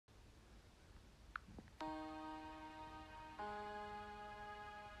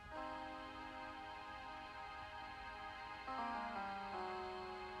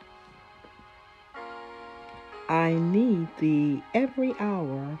I Need Thee Every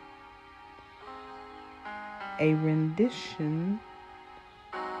Hour, a rendition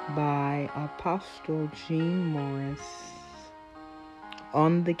by Apostle Jean Morris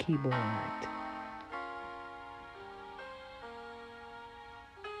on the keyboard.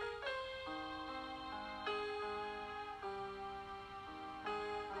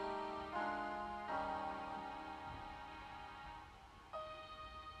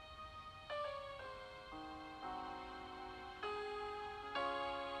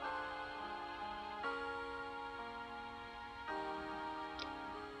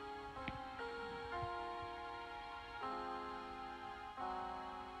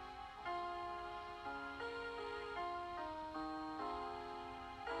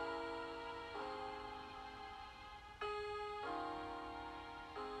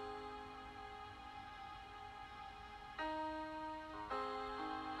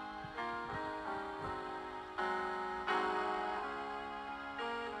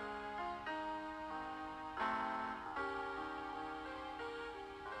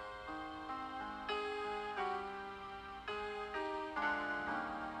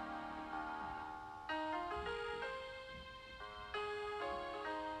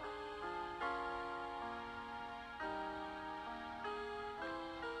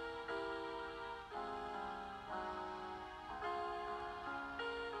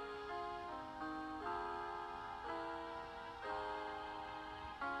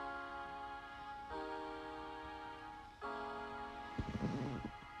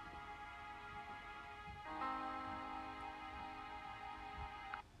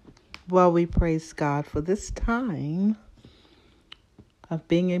 Well, we praise God for this time of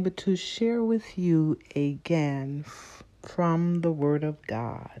being able to share with you again from the Word of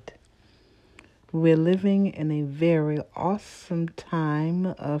God. We're living in a very awesome time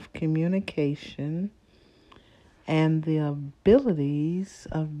of communication and the abilities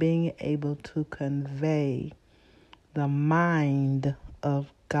of being able to convey the mind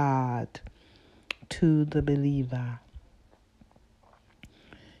of God to the believer.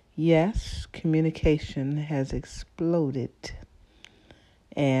 Yes, communication has exploded,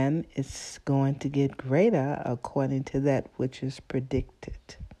 and it's going to get greater according to that which is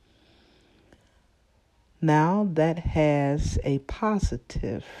predicted. Now, that has a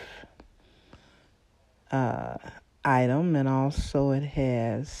positive item, and also it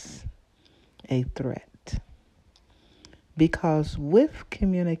has a threat. Because with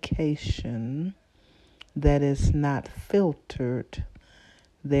communication that is not filtered,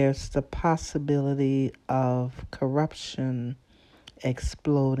 there's the possibility of corruption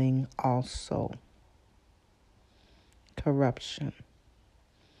exploding also. Corruption.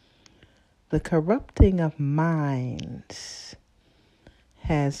 The corrupting of minds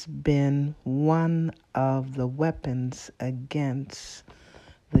has been one of the weapons against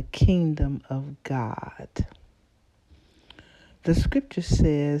the kingdom of God. The scripture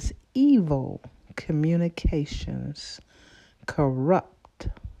says evil communications corrupt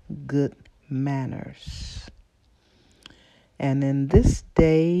good manners. And in this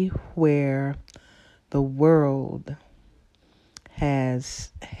day where the world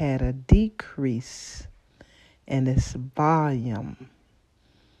has had a decrease in its volume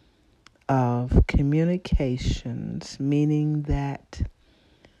of communications, meaning that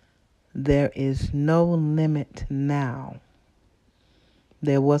there is no limit now.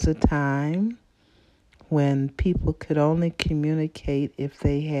 There was a time when people could only communicate if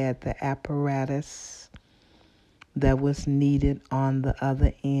they had the apparatus that was needed on the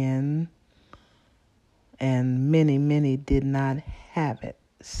other end, and many did not have it,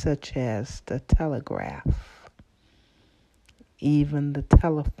 such as the telegraph, even the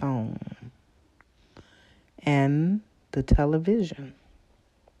telephone, and the television.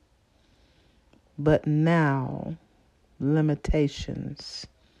 But now, limitations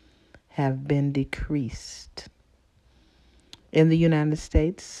have been decreased. In the United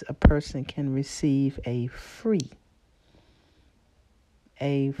States, a person can receive a free,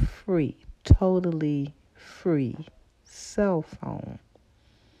 totally free cell phone.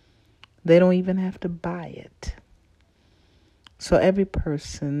 They don't even have to buy it. So every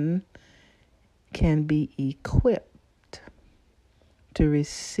person can be equipped to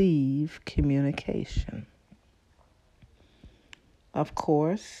receive communication. Of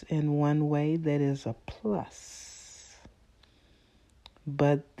course, in one way that is a plus,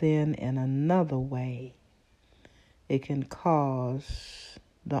 but then in another way, it can cause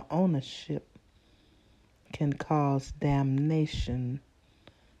the ownership can cause damnation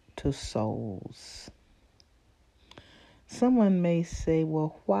to souls. Someone may say,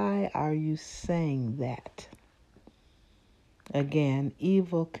 well, why are you saying that? Again,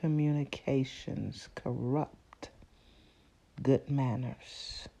 evil communications corrupt good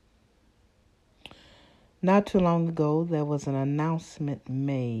manners. Not too long ago, there was an announcement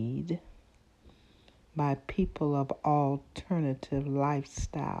made by people of alternative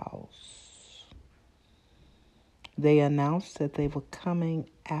lifestyles. They announced that they were coming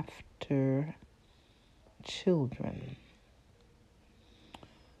after children.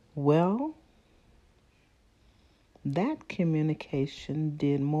 Well, that communication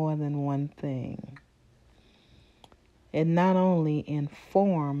did more than one thing. It not only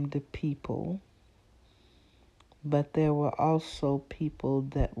informed the people, but there were also people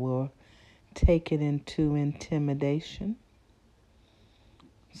that were taken into intimidation.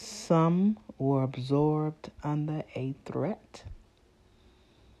 Some were absorbed under a threat.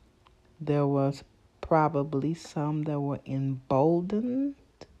 There was probably some that were emboldened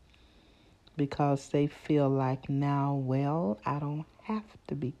because they feel like now, well, I don't have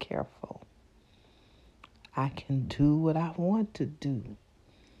to be careful. I can do what I want to do.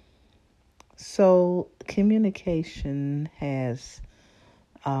 So communication has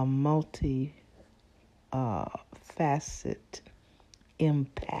a multi-faceted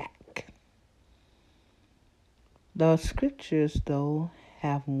impact. The scriptures, though,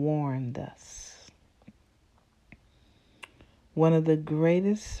 have warned us. One of the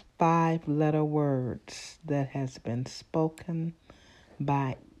greatest 5-letter words that has been spoken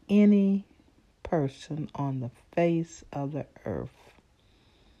by any person on the face of the earth.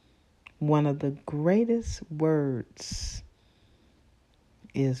 One of the greatest words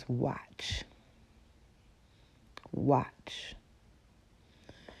is watch. Watch.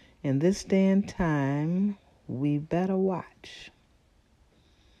 In this day and time, we better watch.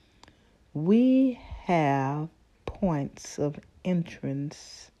 We have points of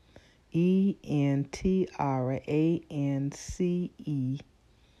entrance, ENTRANCE.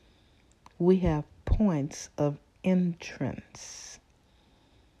 We have points of entrance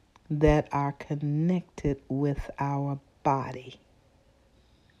that are connected with our body.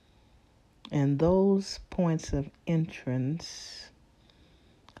 And those points of entrance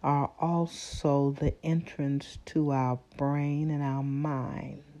are also the entrance to our brain and our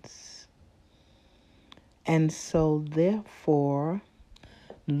minds. And so, therefore,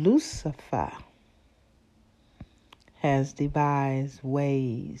 Lucifer has devised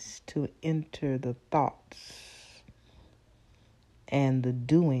ways to enter the thoughts and the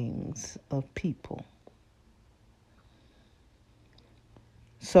doings of people.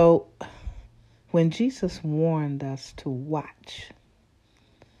 So, when Jesus warned us to watch,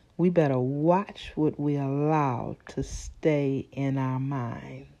 we better watch what we allow to stay in our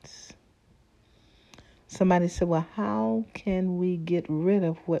minds. Somebody said, well, how can we get rid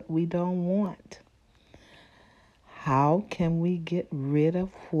of what we don't want? How can we get rid of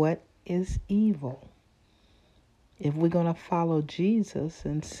what is evil? If we're going to follow Jesus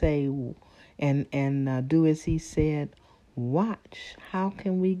and say, and do as he said, watch, how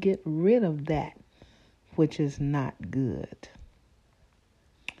can we get rid of that which is not good?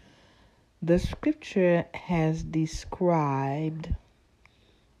 The scripture has described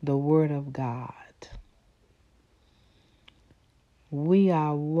the Word of God. We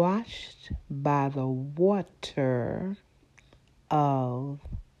are washed by the water of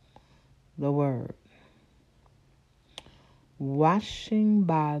the Word. Washing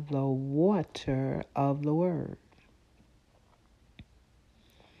by the water of the Word.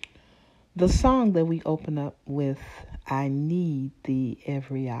 The song that we open up with, I need thee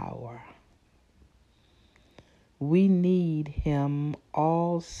every hour. We need him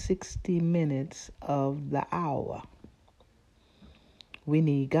all 60 minutes of the hour. We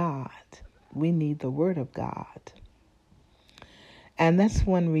need God. We need the Word of God. And that's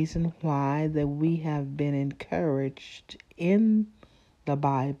one reason why that we have been encouraged in the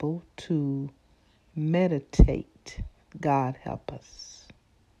Bible to meditate. God help us.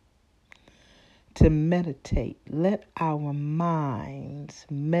 To meditate. Let our minds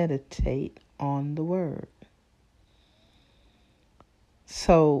meditate on the Word.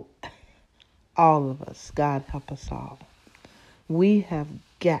 So, all of us, God help us all. We have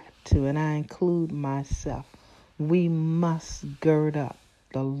got to, and I include myself, we must gird up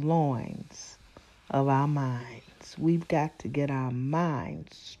the loins of our minds. We've got to get our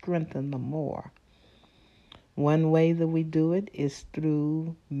minds strengthened the more. One way that we do it is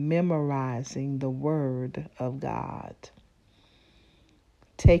through memorizing the Word of God.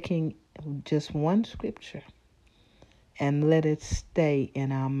 Taking just one scripture, and let it stay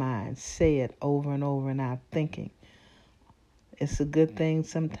in our minds. Say it over and over in our thinking. It's a good thing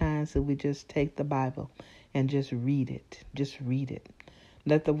sometimes that we just take the Bible and just read it. Just read it.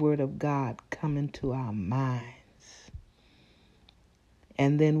 Let the Word of God come into our minds.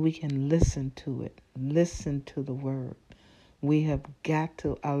 And then we can listen to it. Listen to the Word. We have got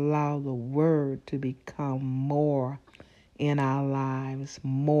to allow the Word to become more in our lives,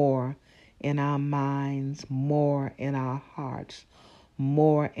 more in our minds, more in our hearts,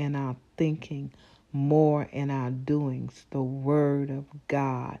 more in our thinking, more in our doings. The Word of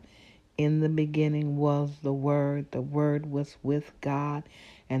God. In the beginning was the Word was with God,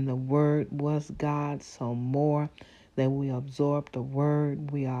 and the Word was God. So more than we absorb the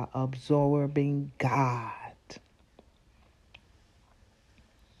Word, we are absorbing God.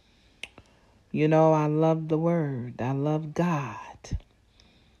 You know, I love the Word. I love God.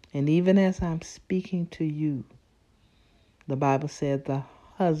 And even as I'm speaking to you, the Bible said the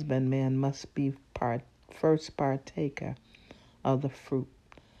husbandman must be first partaker of the fruit.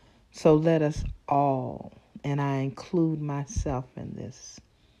 So let us all, and I include myself in this,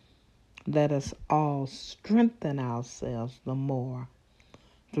 let us all strengthen ourselves the more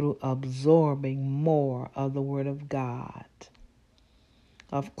through absorbing more of the Word of God.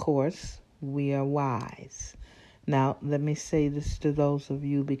 Of course, we are wise. Now, let me say this to those of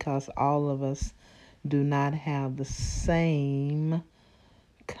you, because all of us do not have the same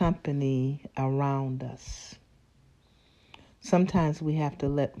company around us. Sometimes we have to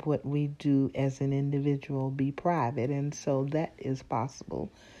let what we do as an individual be private, and so that is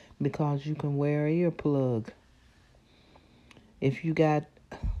possible because you can wear an earplug. If you got,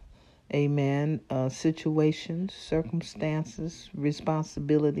 situations, circumstances,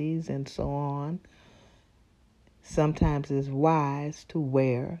 responsibilities, and so on, sometimes it's wise to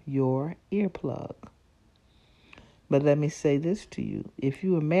wear your earplug. But let me say this to you. If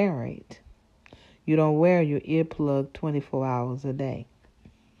you are married, you don't wear your earplug 24 hours a day.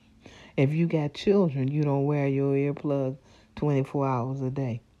 If you got children, you don't wear your earplug 24 hours a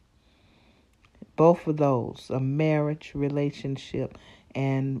day. Both of those, a marriage relationship,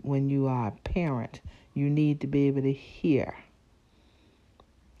 and when you are a parent, you need to be able to hear.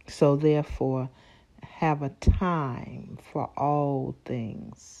 So therefore, have a time for all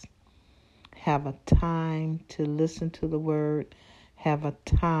things. Have a time to listen to the Word. Have a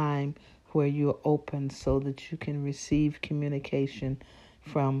time where you're open so that you can receive communication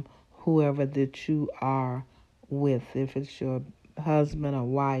from whoever that you are with. If it's your husband or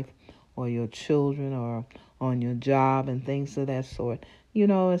wife or your children or on your job and things of that sort. You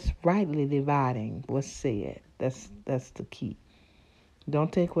know, it's rightly dividing what's said. That's the key.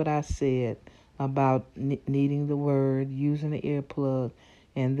 Don't take what I said about needing the Word, using the earplug,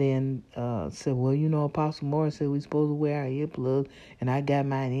 and then say, well, you know, Apostle Morris said we're supposed to wear our earplug, and I got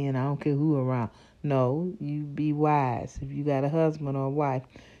mine in. I don't care who around. No, you be wise. If you got a husband or a wife,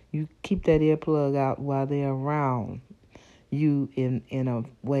 you keep that earplug out while they're around you in a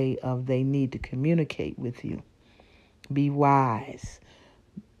way of they need to communicate with you. Be wise.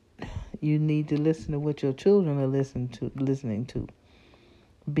 You need to listen to what your children are listening to.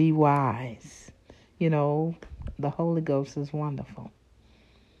 Be wise. You know, the Holy Ghost is wonderful.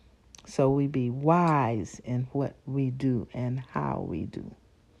 So we be wise in what we do and how we do.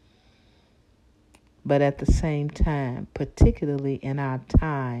 But at the same time, particularly in our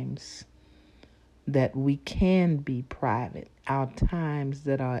times that we can be private, our times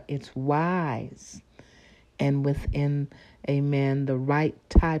that it's wise and within, amen, the right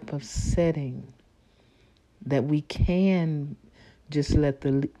type of setting that we can just let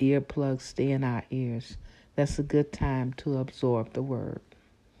the earplugs stay in our ears. That's a good time to absorb the Word.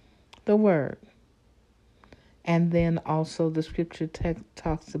 The Word. And then also the scripture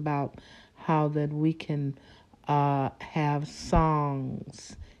talks about how that we can have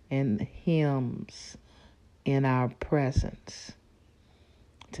songs and hymns in our presence.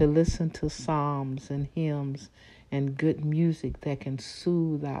 To listen to psalms and hymns and good music that can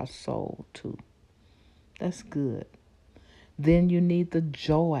soothe our soul too. That's good. Then you need the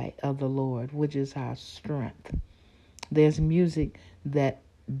joy of the Lord, which is our strength. There's music that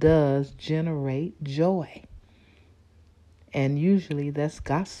does generate joy. And usually that's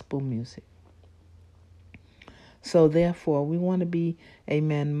gospel music. So therefore, we want to be,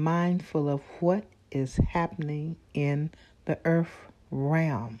 amen, mindful of what is happening in the earth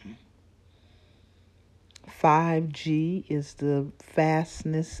realm. 5G is the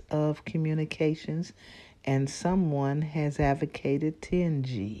fastness of communications, and someone has advocated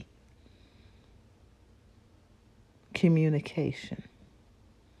 10G communication.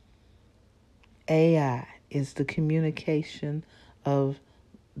 AI is the communication of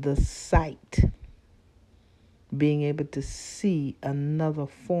the sight, being able to see another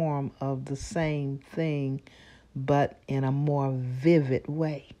form of the same thing, but in a more vivid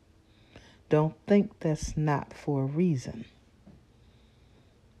way. Don't think that's not for a reason.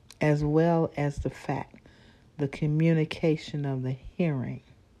 As well as the fact, the communication of the hearing,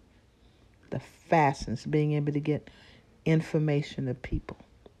 the fastness, being able to get information to people.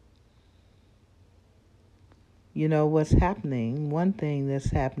 You know what's happening? One thing that's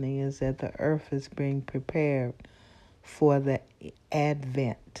happening is that the earth is being prepared for the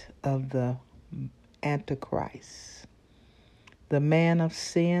advent of the Antichrist, the man of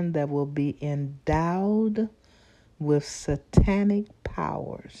sin that will be endowed with satanic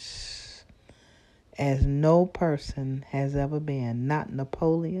powers as no person has ever been. Not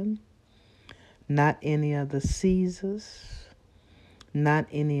Napoleon, not any of the Caesars, not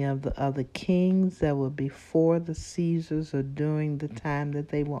any of the other kings that were before the Caesars or during the time that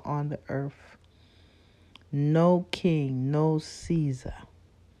they were on the earth. No king, no Caesar,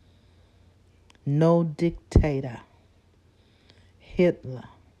 no dictator, Hitler,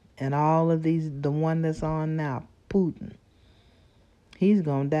 and all of these, the one that's on now, Putin, he's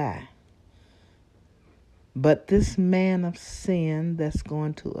going to die. But this man of sin that's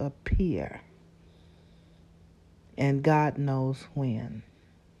going to appear, and God knows when,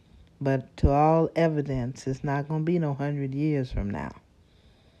 but to all evidence, it's not going to be no 100 years from now.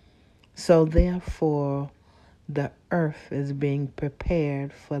 So therefore, the earth is being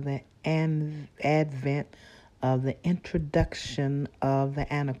prepared for the advent of the introduction of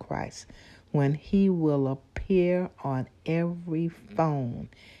the Antichrist, when he will appear on every phone,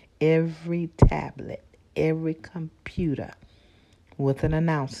 every tablet, every computer with an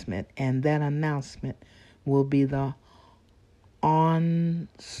announcement, and that announcement will be the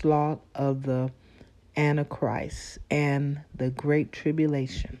onslaught of the Antichrist and the Great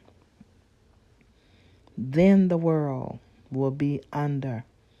Tribulation. Then the world will be under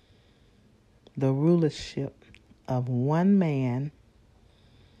the rulership of one man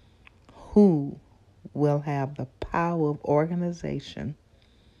who will have the power of organization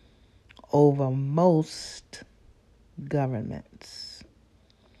over most governments.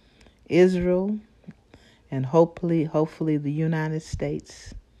 Israel, and hopefully the United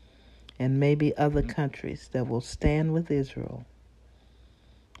States, and maybe other countries that will stand with Israel,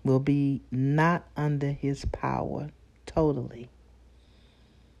 will be not under his power totally.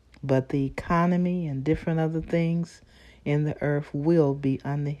 But the economy and different other things in the earth will be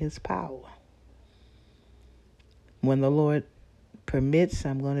under his power. When the Lord permits,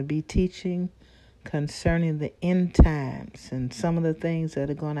 I'm going to be teaching concerning the end times and some of the things that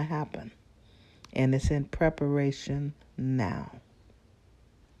are going to happen. And it's in preparation now.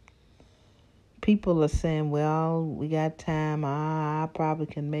 People are saying, well, we got time. I probably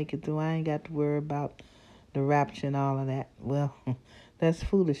can make it through. I ain't got to worry about the rapture and all of that. Well, that's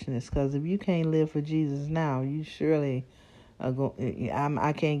foolishness, because if you can't live for Jesus now, you surely are going.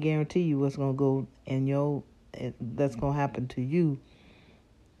 I can't guarantee you what's going to go in that's going to happen to you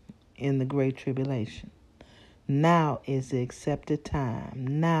in the Great Tribulation. Now is the accepted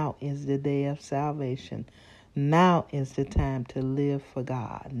time. Now is the day of salvation. Now is the time to live for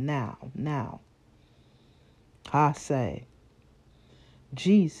God. Now. I say,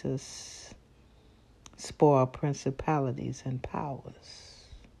 Jesus spoiled principalities and powers.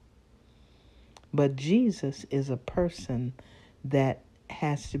 But Jesus is a person that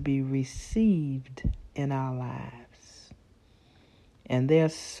has to be received in our lives. And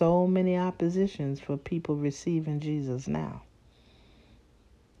there's so many oppositions for people receiving Jesus now.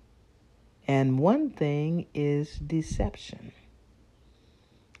 And one thing is deception.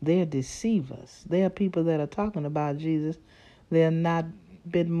 They're deceivers. There are people that are talking about Jesus. They're not a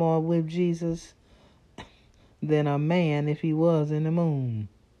bit more with Jesus than a man if he was in the moon.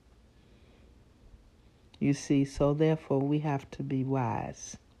 You see, so therefore we have to be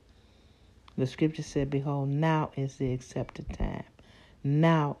wise. The scripture said, behold, now is the accepted time.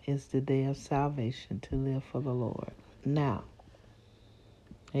 Now is the day of salvation to live for the Lord. Now.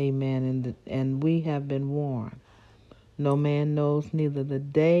 Amen. And we have been warned. No man knows neither the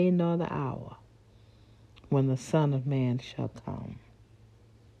day nor the hour when the Son of Man shall come.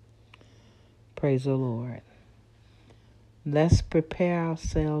 Praise the Lord. Let's prepare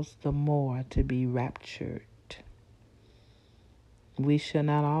ourselves the more to be raptured. We shall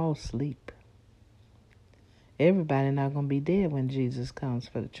not all sleep. Everybody not going to be dead when Jesus comes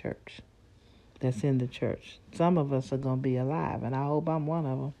for the church that's in the church. Some of us are going to be alive, and I hope I'm one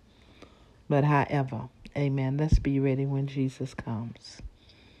of them. But however, amen, let's be ready when Jesus comes.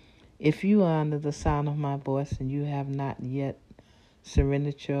 If you are under the sound of my voice and you have not yet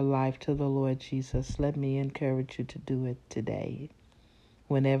surrendered your life to the Lord Jesus, let me encourage you to do it today,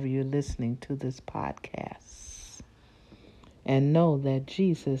 whenever you're listening to this podcast. And know that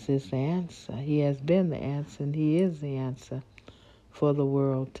Jesus is the answer. He has been the answer, and He is the answer for the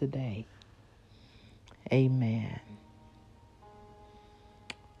world today. Amen.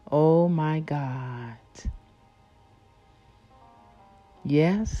 Oh my God.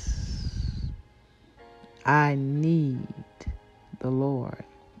 Yes, I need the Lord.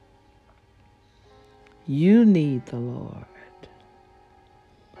 You need the Lord.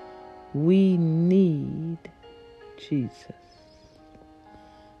 We need Jesus.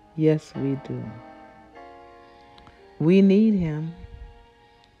 Yes, we do. We need Him.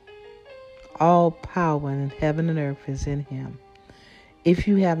 All power in heaven and earth is in Him. If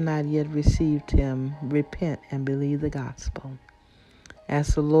you have not yet received Him, repent and believe the gospel.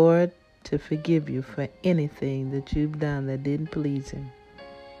 Ask the Lord to forgive you for anything that you've done that didn't please Him.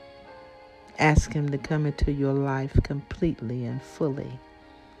 Ask Him to come into your life completely and fully,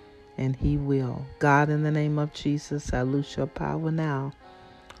 and He will. God, in the name of Jesus, I loose your power now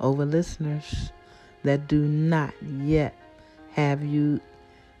over listeners that do not yet have you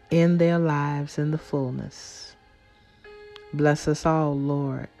in their lives in the fullness. Bless us all,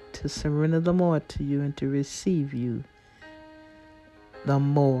 Lord, to surrender the more to you and to receive you the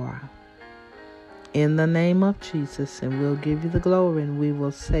more. In the name of Jesus, and we'll give you the glory, and we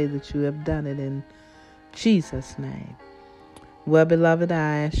will say that you have done it in Jesus' name. Well, beloved,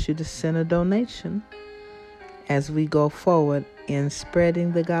 I ask you to send a donation as we go forward in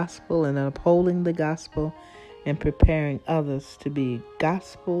spreading the gospel and upholding the gospel and preparing others to be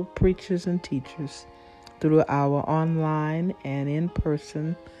gospel preachers and teachers through our online and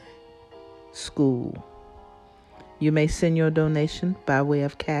in-person school. You may send your donation by way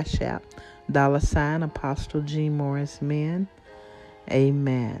of Cash App, $ Apostle G. Morris Men.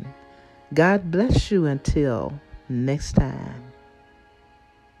 Amen. God bless you until next time.